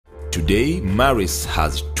Today, Maris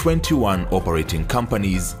has 21 operating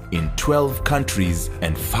companies in 12 countries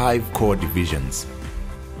and 5 core divisions.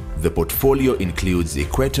 The portfolio includes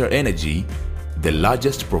Equator Energy, the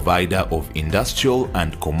largest provider of industrial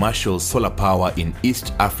and commercial solar power in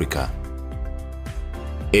East Africa;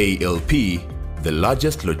 ALP, the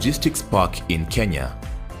largest logistics park in Kenya;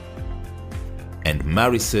 and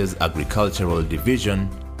Maris's agricultural division,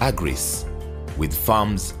 Agris, with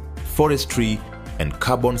farms, forestry, and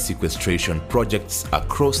carbon sequestration projects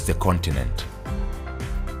across the continent.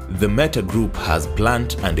 The Meta Group has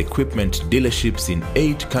plant and equipment dealerships in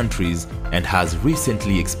 8 countries and has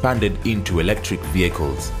recently expanded into electric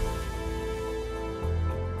vehicles.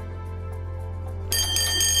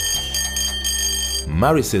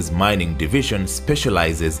 Maris's mining division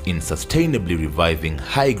specializes in sustainably reviving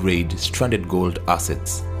high-grade stranded gold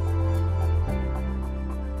assets.